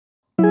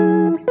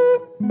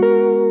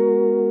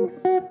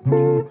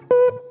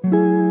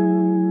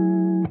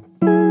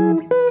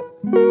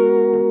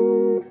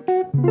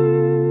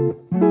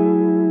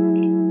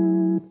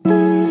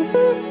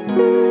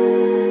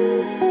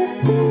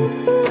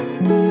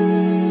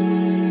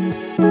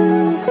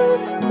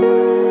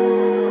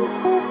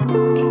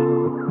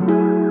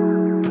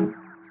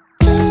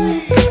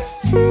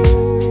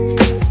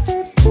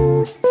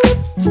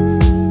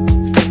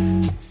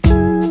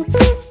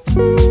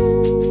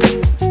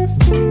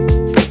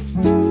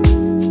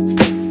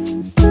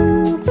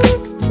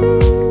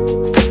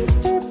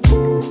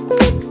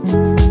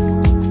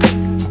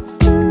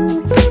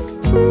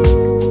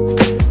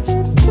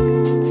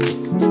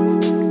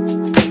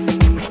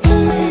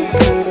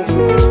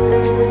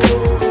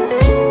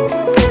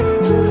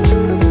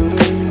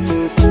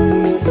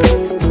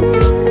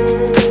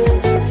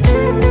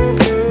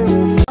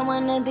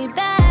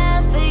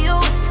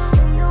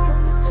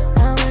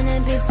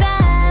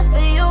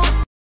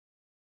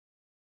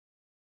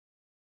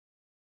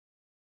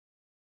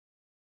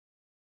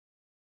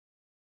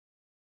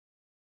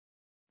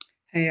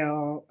Hey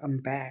y'all, I'm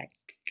back.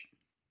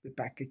 We're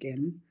back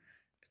again.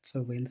 It's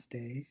a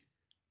Wednesday.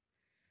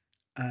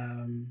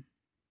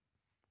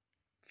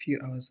 Few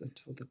hours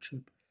until the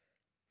trip.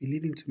 We're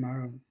leaving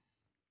tomorrow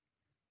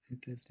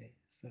and Thursday.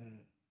 So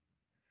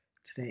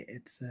today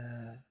it's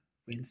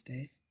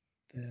Wednesday,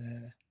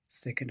 the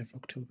 2nd of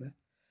October,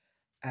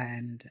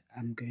 and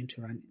I'm going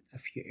to run a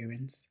few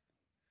errands.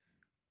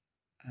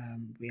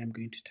 Where I'm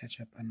going to touch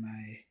up on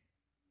my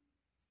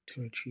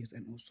toiletries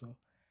and also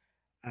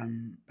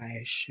buy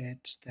a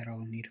shirt that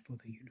I'll need for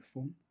the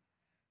uniform,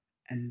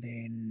 and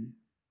then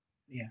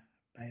yeah,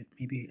 buy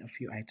maybe a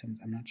few items.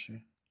 I'm not sure.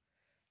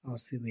 I'll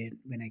see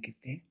when I get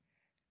there.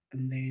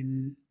 And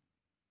then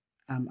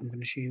I'm going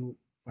to show you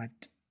what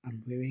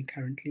I'm wearing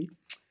currently.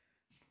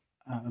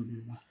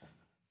 Um,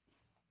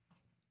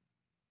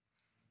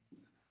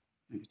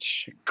 let me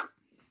check.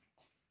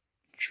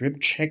 Drip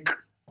check.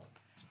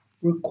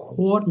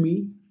 Record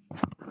me.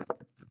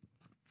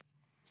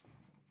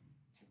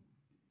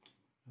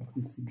 I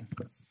can see my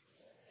face.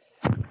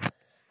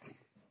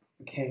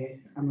 Okay,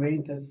 I'm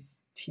wearing this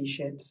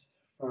t-shirt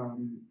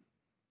from,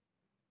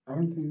 I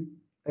don't think,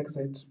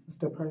 Exit,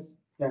 Mr. Price.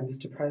 Yeah,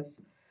 Mr. Price.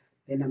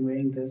 Then I'm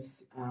wearing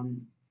this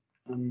um,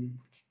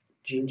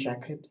 jean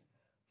jacket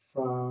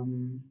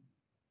from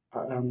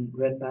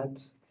Red Bat.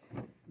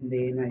 And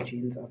then my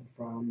jeans are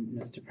from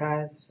Mr.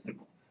 Price.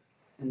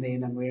 And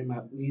then I'm wearing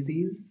my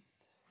Uzis.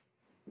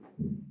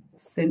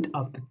 Scent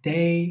of the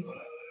day.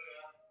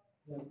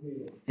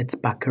 It's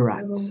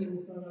Baccarat.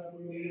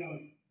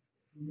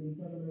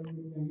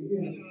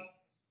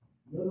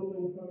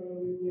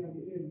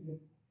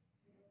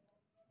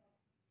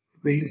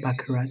 Wearing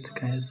Baccarat,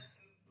 guys.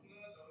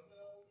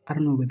 I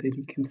don't know whether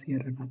you can see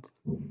it or not.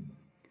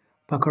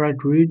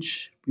 Baccarat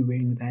Rouge. We're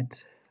wearing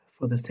that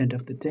for the scent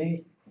of the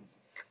day.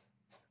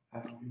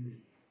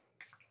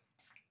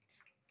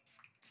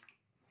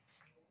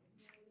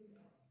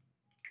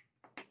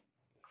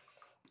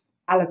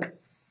 I look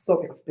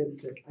so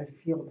expensive. I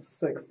feel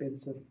so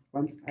expensive.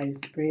 Once I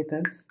spray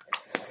this,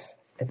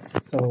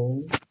 it's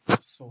so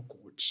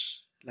good.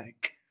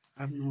 Like,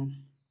 I don't know.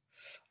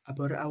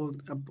 But I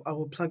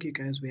will plug you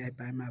guys where I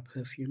buy my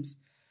perfumes.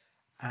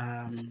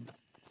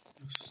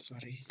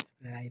 Sorry,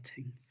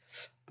 lighting.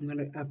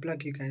 I'll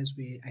plug you guys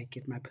where I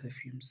get my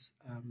perfumes.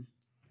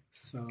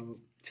 So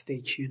stay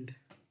tuned.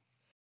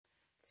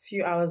 It's a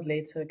few hours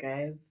later,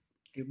 guys.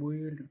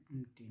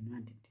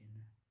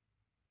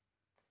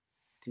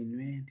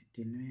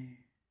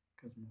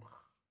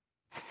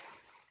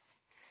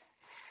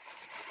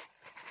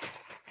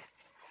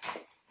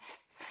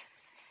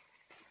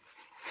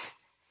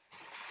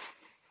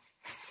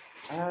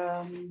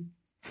 Um,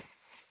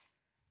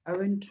 I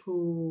went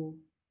to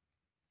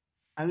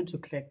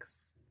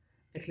Clicks.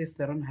 At least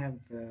they don't have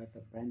the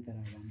brand that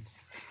I want.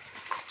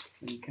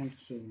 When it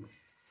comes to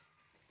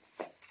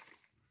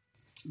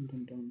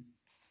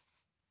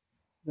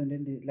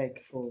then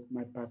like for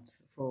my part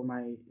for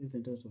my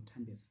izinto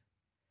zokuthambisa,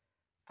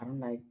 I don't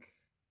like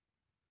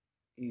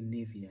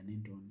Navy and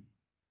Indoni.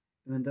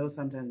 Even though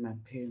sometimes my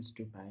parents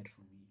do buy it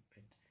for me,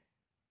 but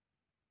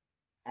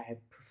I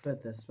prefer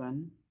this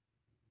one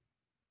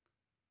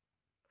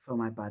for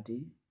my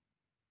body.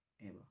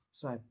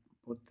 So I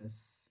bought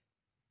this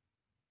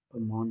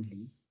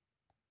Monthly.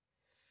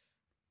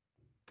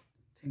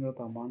 Tingo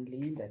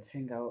Monthly, the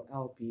Tingo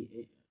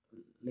LB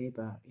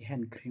labor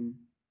hand cream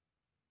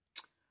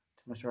to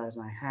moisturize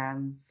my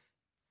hands.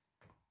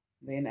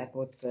 Then I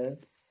bought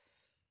this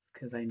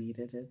because I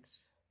needed it.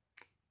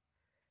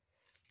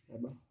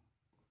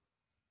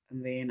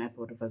 And then I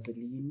bought a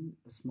Vaseline,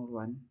 a small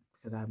one,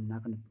 because I'm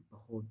not going to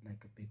hold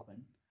like a big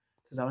one.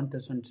 Because I want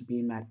this one to be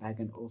in my bag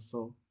and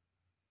also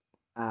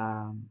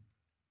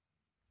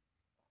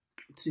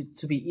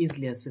to be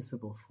easily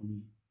accessible for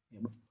me.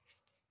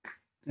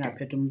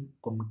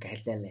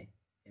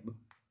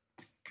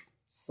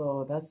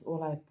 So that's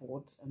all I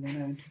bought. And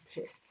then I went to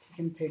Pick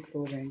n Pay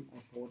clothing.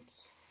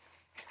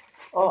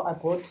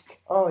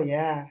 Oh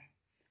yeah.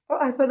 Oh,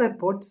 I thought I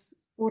bought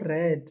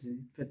red,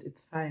 but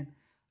it's fine.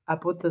 I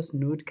bought this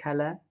nude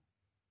color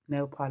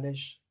nail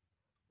polish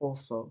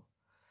also.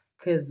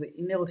 Because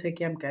nail take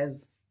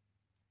guys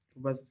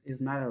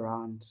is not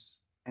around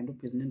and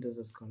business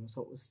is scholar,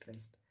 so I was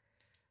stressed.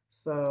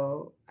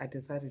 So I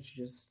decided to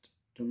just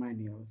do my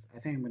nails. I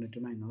think I'm gonna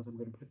do my nails. I'm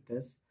gonna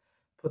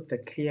put the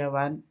clear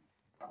one.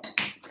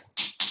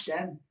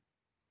 Jam.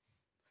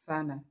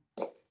 Sana.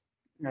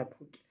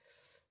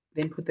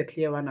 Then put the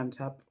clear one on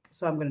top.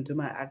 So I'm gonna do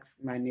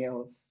my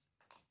nails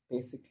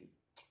basically.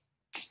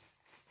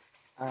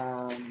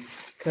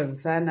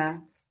 Cause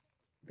Sana,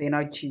 they're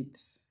not cheat.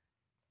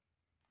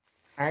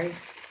 I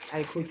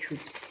could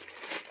shoot.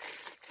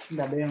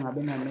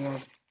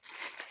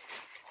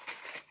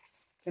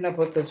 Then I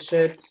bought the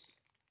shirt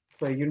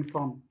for a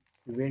uniform.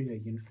 You're wearing a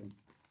uniform.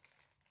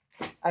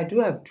 I do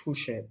have 2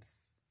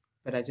 shirts,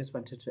 but I just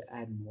wanted to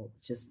add more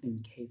just in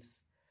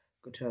case.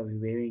 Go are we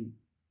wearing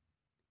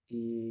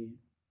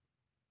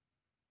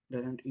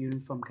a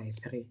uniform guy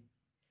 3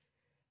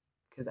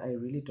 because I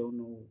really don't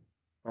know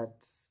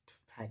what to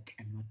pack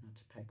and what not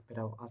to pack. But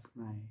I'll ask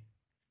my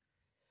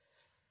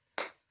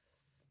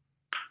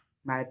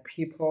my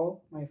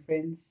people, my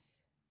friends.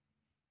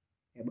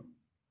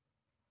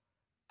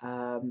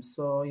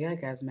 So yeah,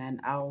 guys, man,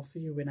 I'll see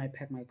you when I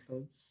pack my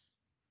clothes.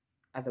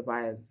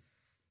 Otherwise,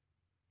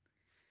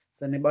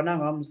 so nibona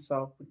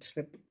ngomso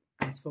trip.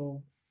 I'm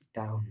so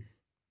down.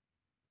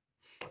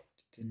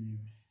 So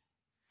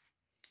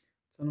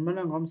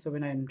nibona ngomso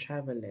when I'm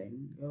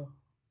traveling. Oh,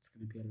 it's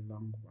gonna be a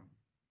long one.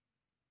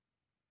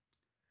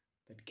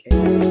 But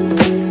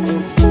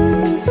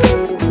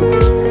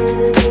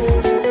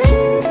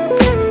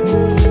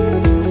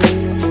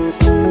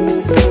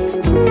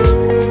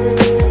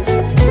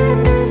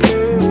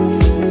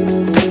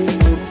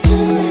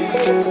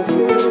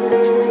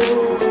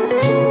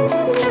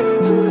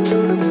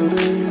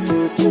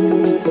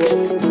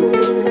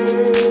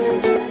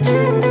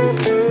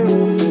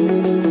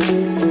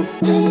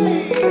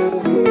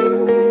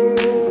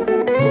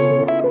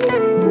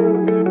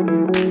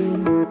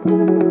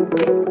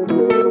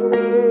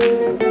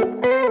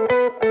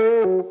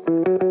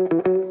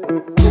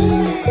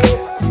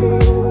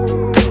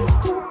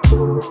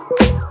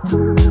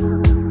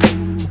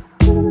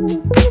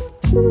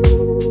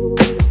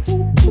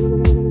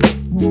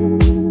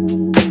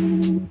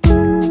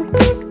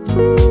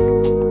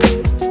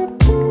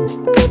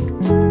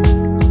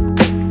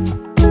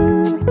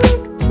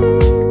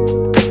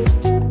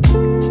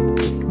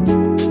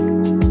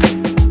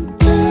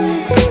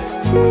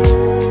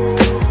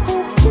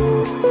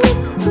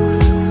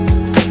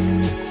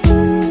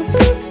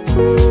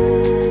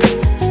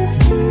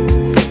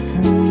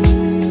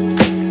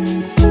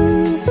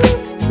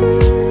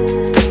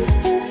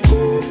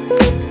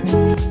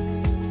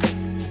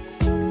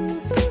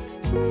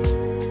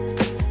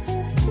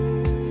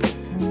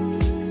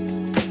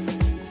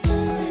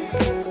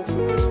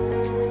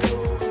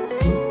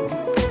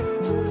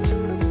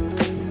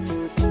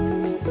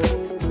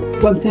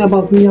one thing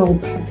about me, I'll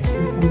pack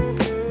something.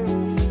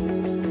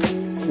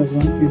 There's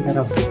one thing that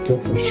I will do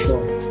for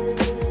sure.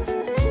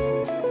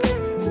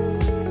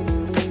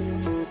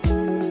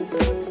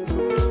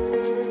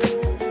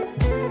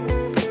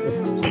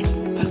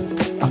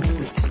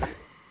 Outfits.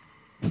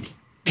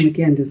 And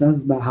again, this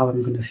is about how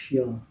I'm gonna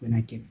feel when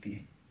I get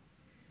there.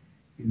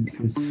 When it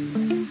comes to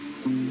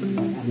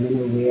what I'm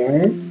gonna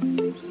wear.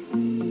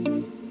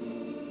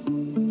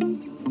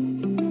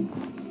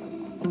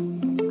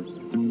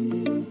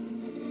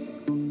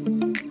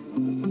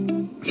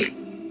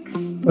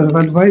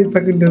 But why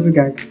fucking does it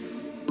gag?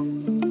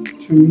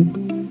 To me,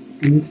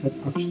 I need to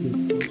have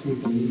options.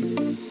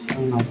 I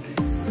don't know.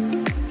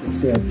 Let's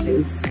see a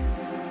place.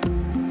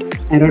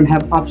 I don't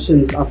have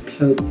options of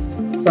clothes,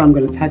 so I'm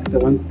gonna pack the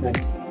ones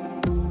that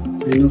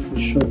I know for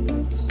sure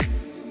that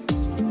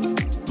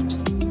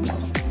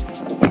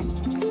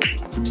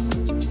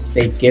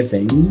they're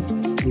giving,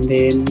 and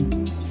then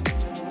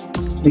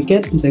the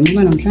gets and say,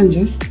 "Man, I'm trying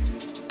to."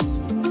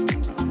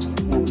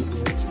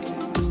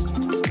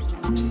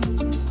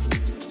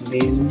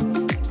 Then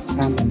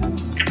someone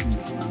else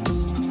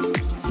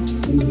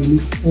in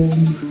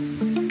uniform.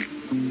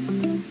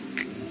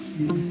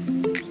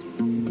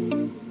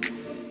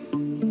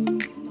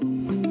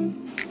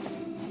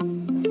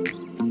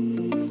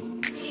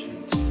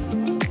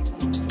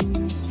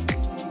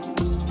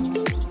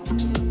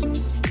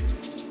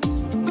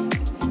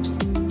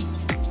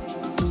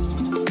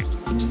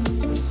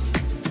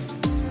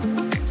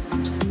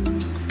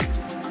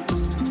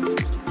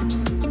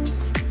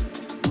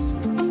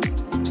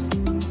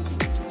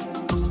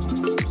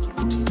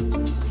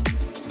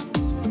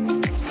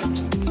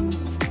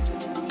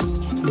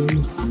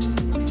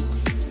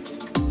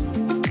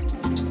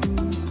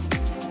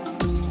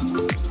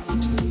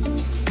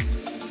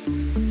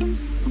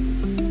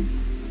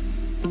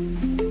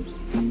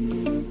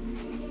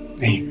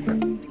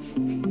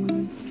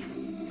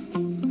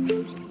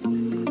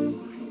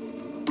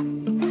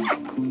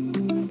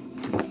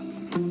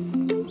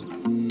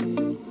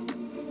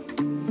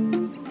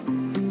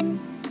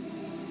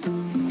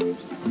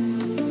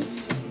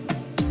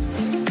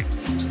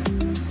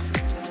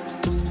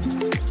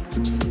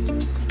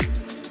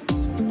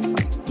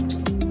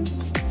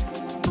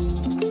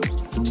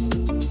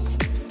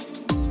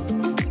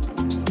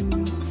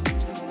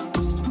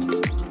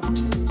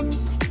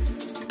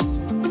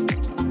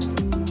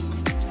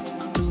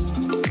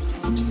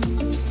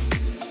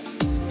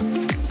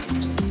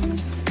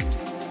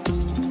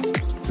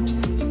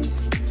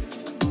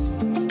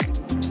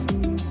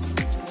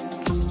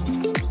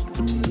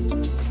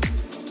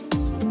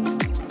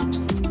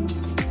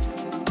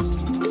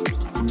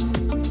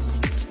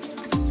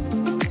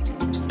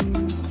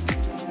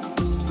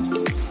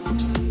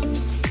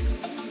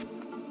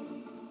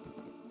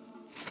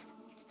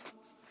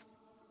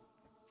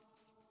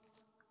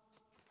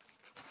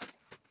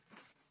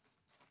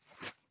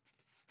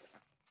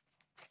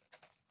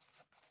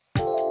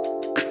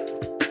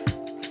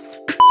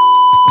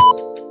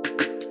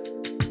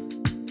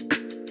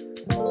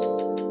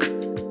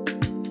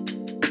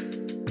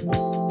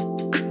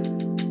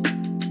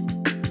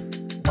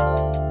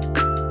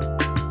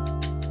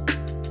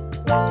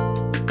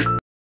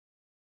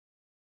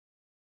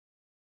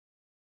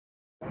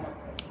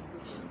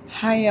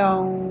 Hi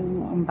y'all,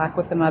 I'm back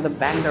with another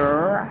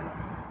banger.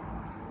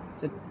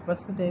 So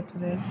what's the day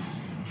today?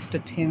 It's the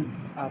 10th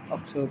of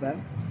October.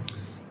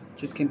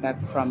 Just came back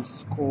from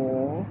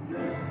school.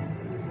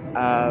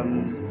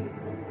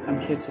 I'm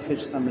here to fetch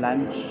some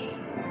lunch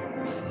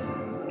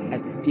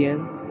at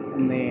Steers,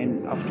 and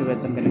then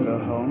afterwards I'm gonna go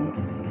home.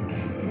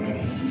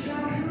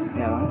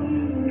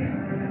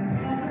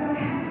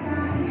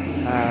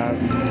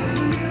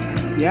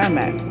 Yeah,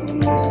 man.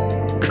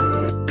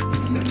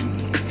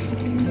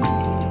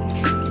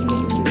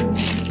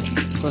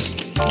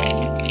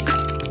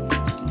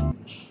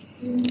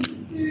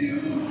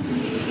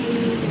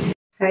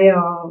 Hey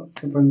y'all,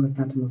 it's your boy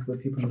Ngosnatimos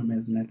with people on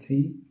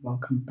Mezunati.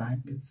 Welcome back.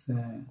 It's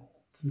the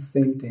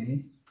same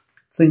day.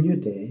 It's a new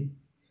day,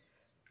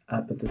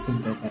 but the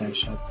same day that I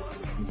shot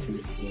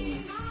content for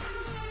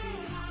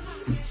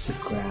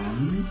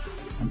Instagram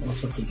and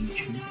also for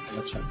YouTube.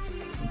 Watch out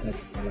for that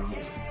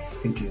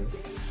video.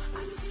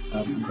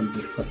 I'm going to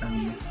be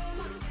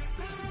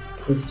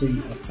posting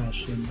a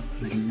fashion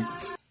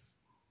police.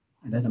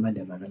 I don't know my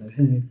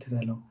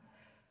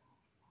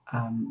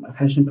a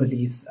fashion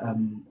police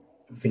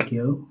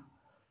video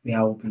where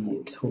I will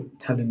be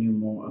telling you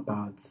more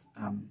about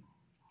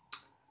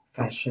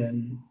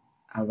fashion,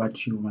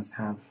 what you must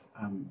have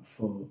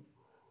for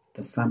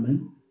the summer,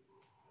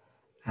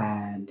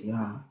 and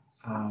yeah,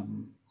 I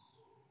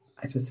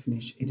just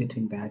finished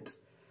editing that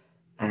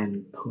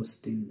and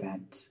posting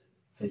that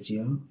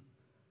video.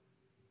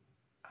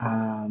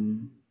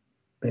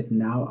 But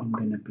now I'm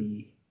gonna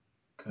be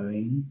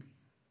going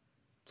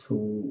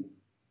to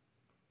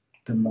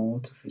the mall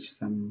to fetch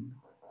some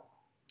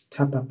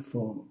top up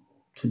for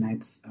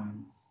tonight's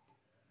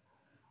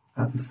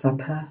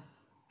supper,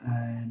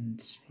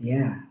 and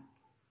yeah,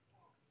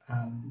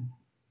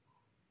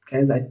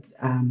 guys, I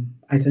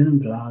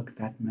didn't vlog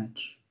that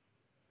much.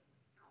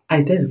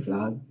 I did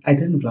vlog. I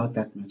didn't vlog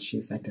that much.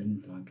 Yes, I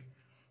didn't vlog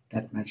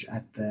that much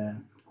at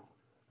the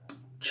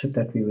trip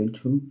that we went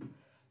to,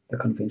 the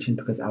convention,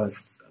 because I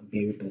was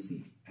very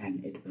busy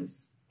and it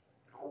was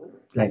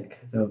like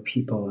there were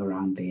people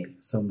around there,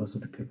 so most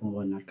of the people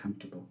were not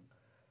comfortable.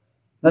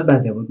 Not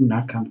that they were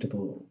not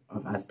comfortable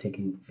of us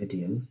taking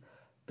videos,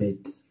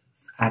 but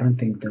I don't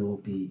think they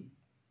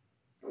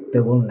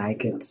won't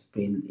like it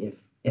when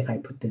if I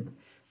put them.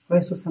 Oh, I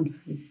saw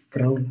something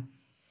growl.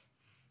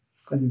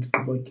 I don't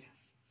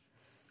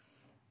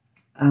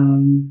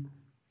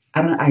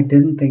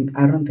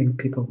think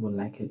people will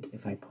like it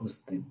if I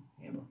post them,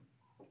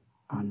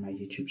 on my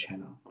YouTube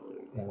channel,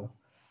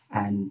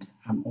 and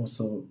I'm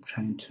also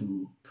trying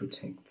to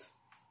protect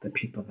the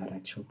people that I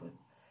chill with,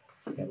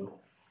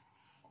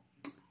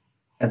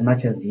 As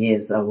much as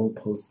yes, I will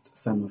post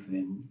some of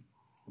them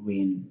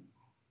when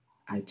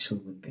I chill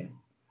with them,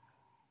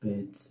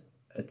 but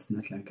it's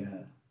not like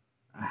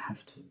I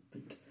have to.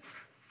 But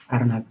I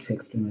don't have to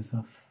explain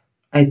myself.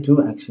 I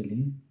do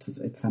actually, to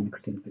some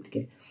extent, but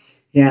okay.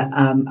 Yeah,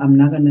 I'm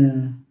not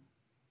gonna,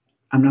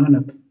 I'm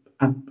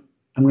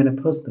gonna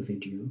post the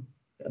video,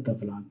 the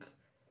vlog,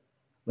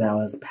 where I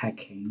was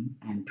packing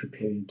and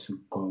preparing to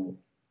go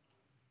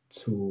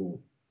to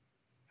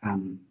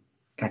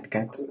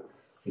Katkat,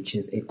 which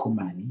is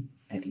Ekumani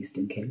at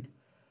Eastern Cape.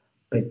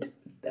 But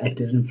I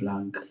didn't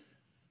vlog.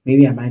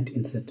 Maybe I might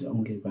insert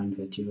only one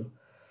video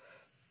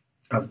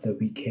of the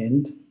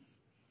weekend.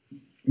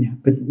 Yeah,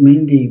 but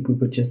mainly we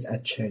were just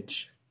at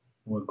church.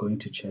 We're going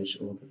to church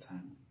all the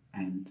time,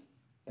 and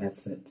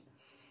that's it.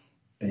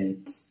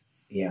 But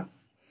yeah,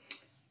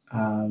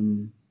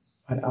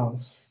 what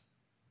else?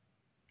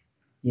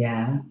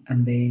 Yeah,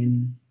 and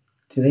then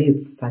today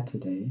it's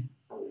Saturday.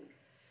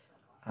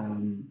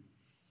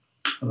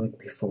 A week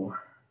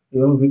before, a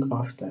week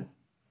after,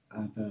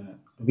 the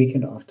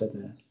weekend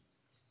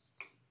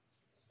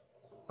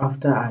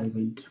after I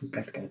went to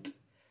Katkat,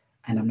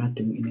 and I'm not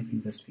doing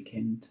anything this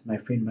weekend. My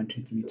friend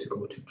wanted me to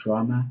go to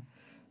drama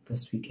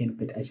this weekend,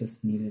 but I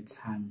just needed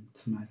time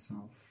to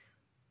myself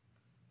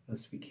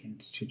this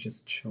weekend to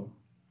just chill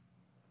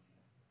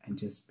and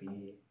just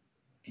be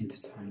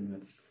entertained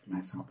with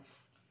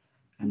myself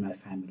and my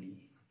family.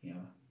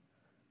 Yeah.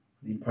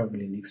 Then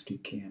probably next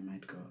week I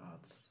might go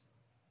out.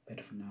 But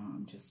for now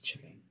I'm just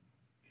chilling.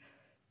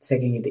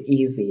 Taking it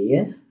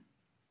easy.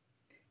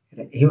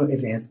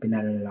 It has been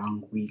a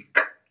long week.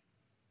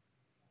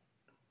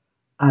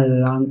 A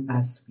long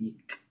ass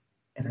week.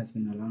 It has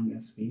been a long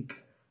ass week.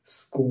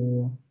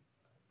 School,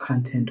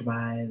 content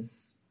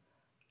wise,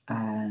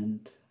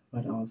 and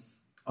what else?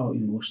 Oh,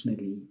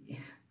 emotionally.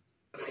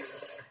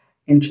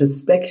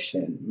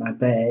 Introspection, my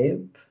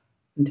babe.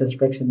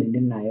 Introspection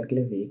bendinayo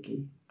kule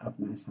veki of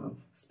myself,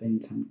 spending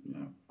time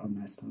on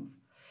myself,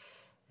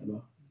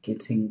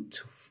 getting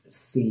to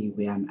see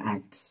where I'm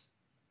at,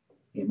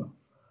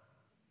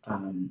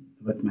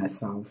 with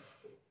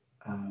myself,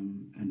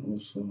 and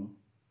also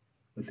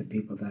with the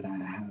people that I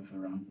have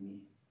around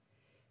me,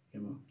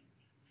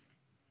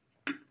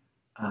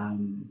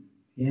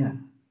 yeah.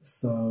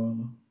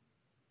 So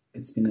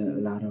it's been a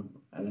lot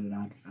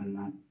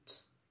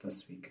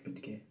this week,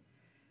 but yeah,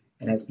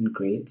 it has been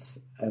great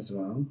as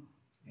well.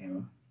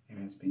 It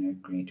has been a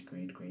great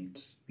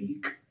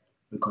week.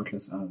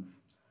 regardless of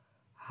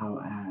how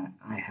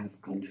I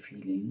have been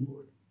feeling.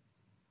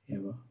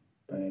 Yeah,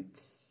 but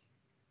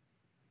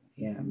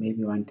yeah,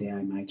 maybe one day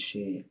I might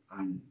share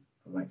on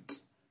what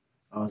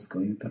I was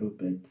going through,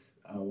 but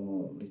I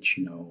will let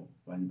you know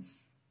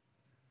once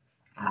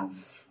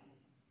I've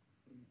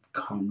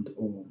calmed,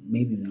 or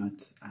maybe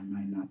not, I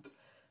might not.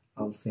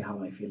 I'll see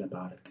how I feel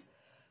about it.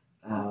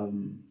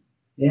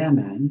 Yeah,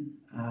 man.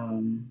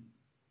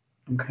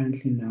 I'm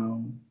currently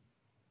now.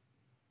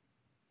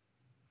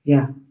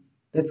 Yeah,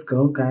 let's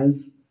go,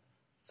 guys,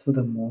 to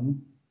the mall.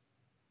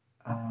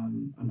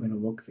 I'm gonna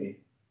walk there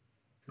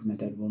because my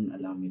dad won't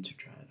allow me to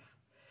drive.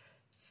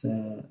 So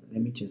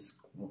let me just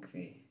walk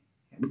there.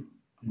 Yep,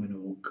 I'm gonna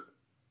walk,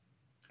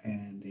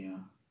 and yeah,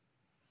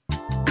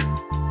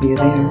 see you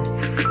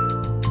there.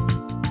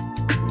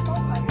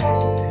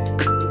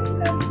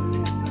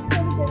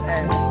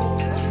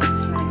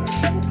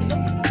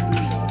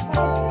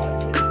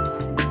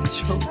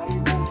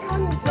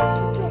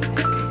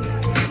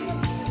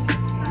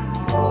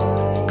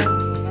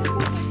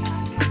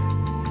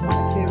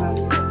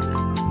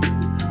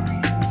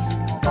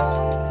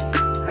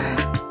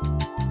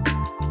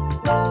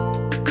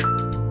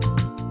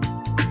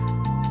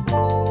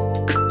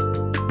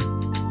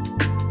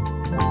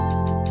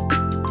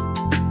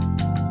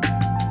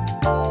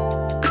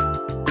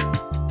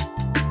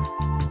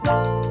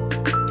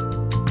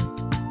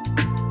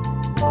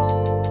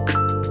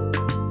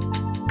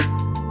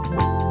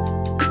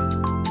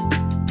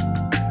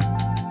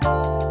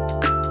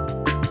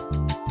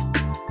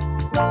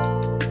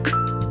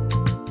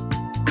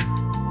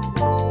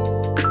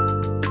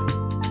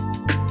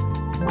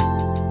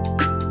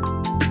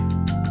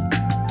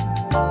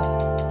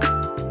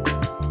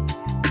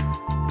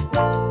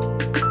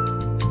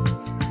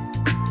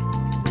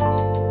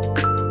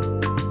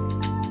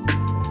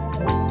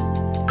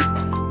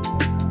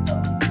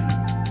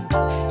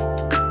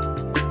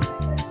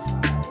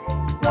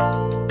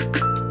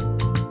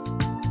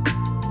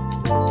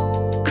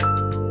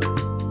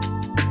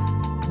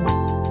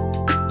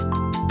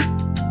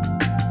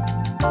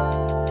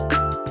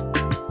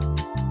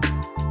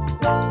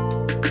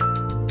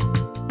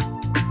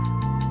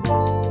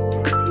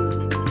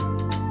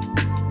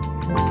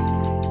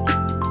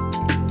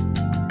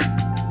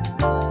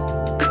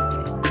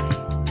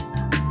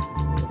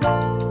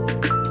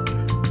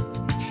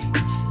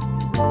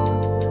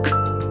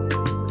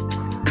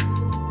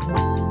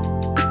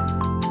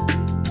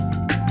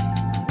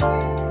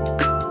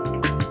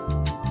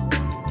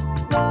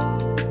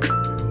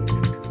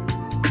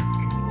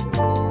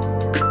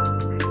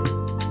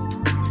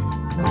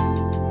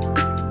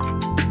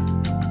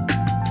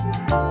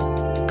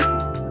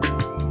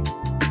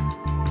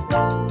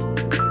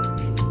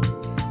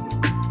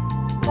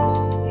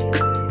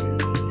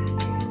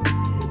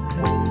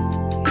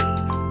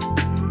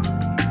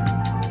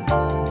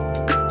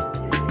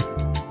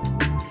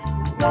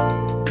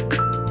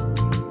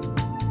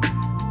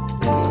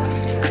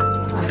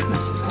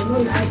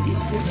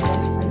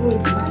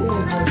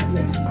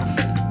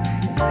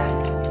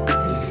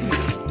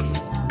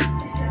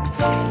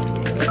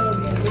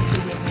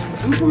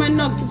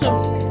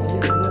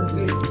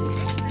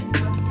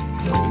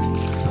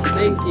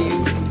 Thank you.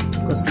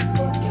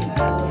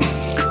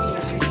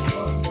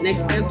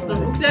 Next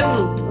customer.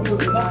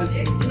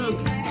 No,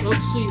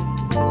 sweet.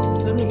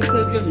 Let me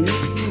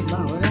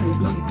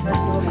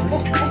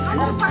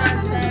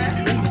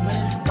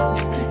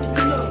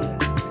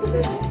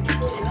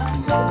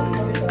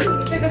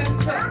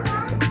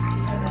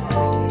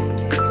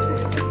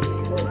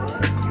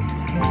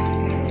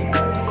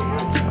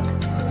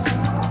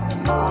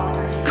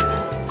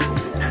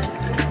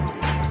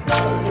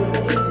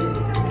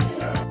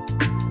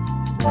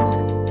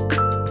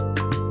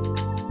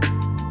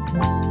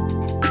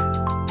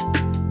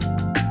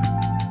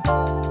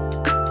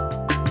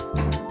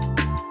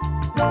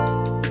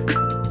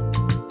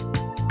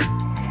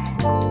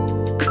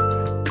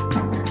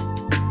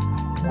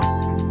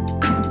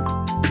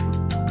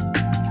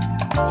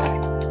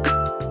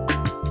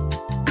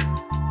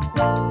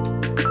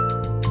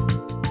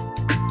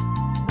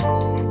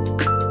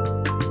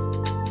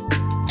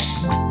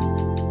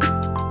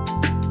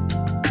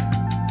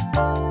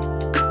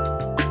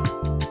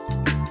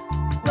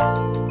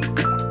Bye.